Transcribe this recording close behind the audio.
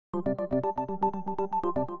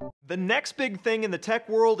The next big thing in the tech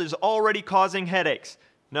world is already causing headaches.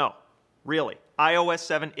 No, really, iOS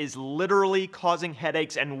 7 is literally causing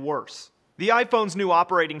headaches and worse. The iPhone's new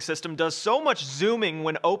operating system does so much zooming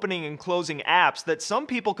when opening and closing apps that some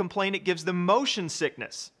people complain it gives them motion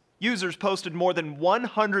sickness. Users posted more than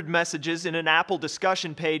 100 messages in an Apple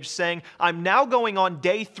discussion page saying, "I'm now going on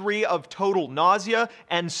day 3 of total nausea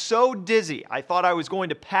and so dizzy, I thought I was going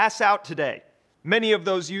to pass out today." Many of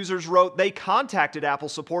those users wrote they contacted Apple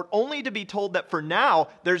support only to be told that for now,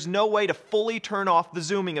 there's no way to fully turn off the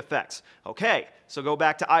zooming effects. Okay, so go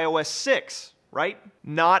back to iOS 6, right?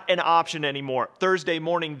 Not an option anymore. Thursday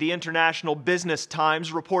morning, the International Business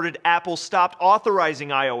Times reported Apple stopped authorizing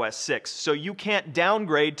iOS 6, so you can't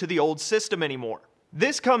downgrade to the old system anymore.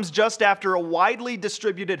 This comes just after a widely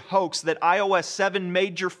distributed hoax that iOS 7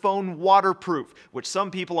 made your phone waterproof, which some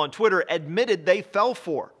people on Twitter admitted they fell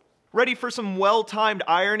for. Ready for some well-timed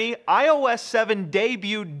irony? iOS 7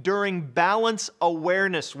 debuted during Balance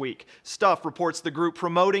Awareness Week. Stuff reports the group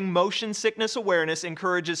promoting motion sickness awareness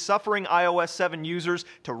encourages suffering iOS 7 users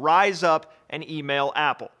to rise up and email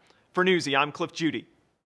Apple. For Newsy, I'm Cliff Judy.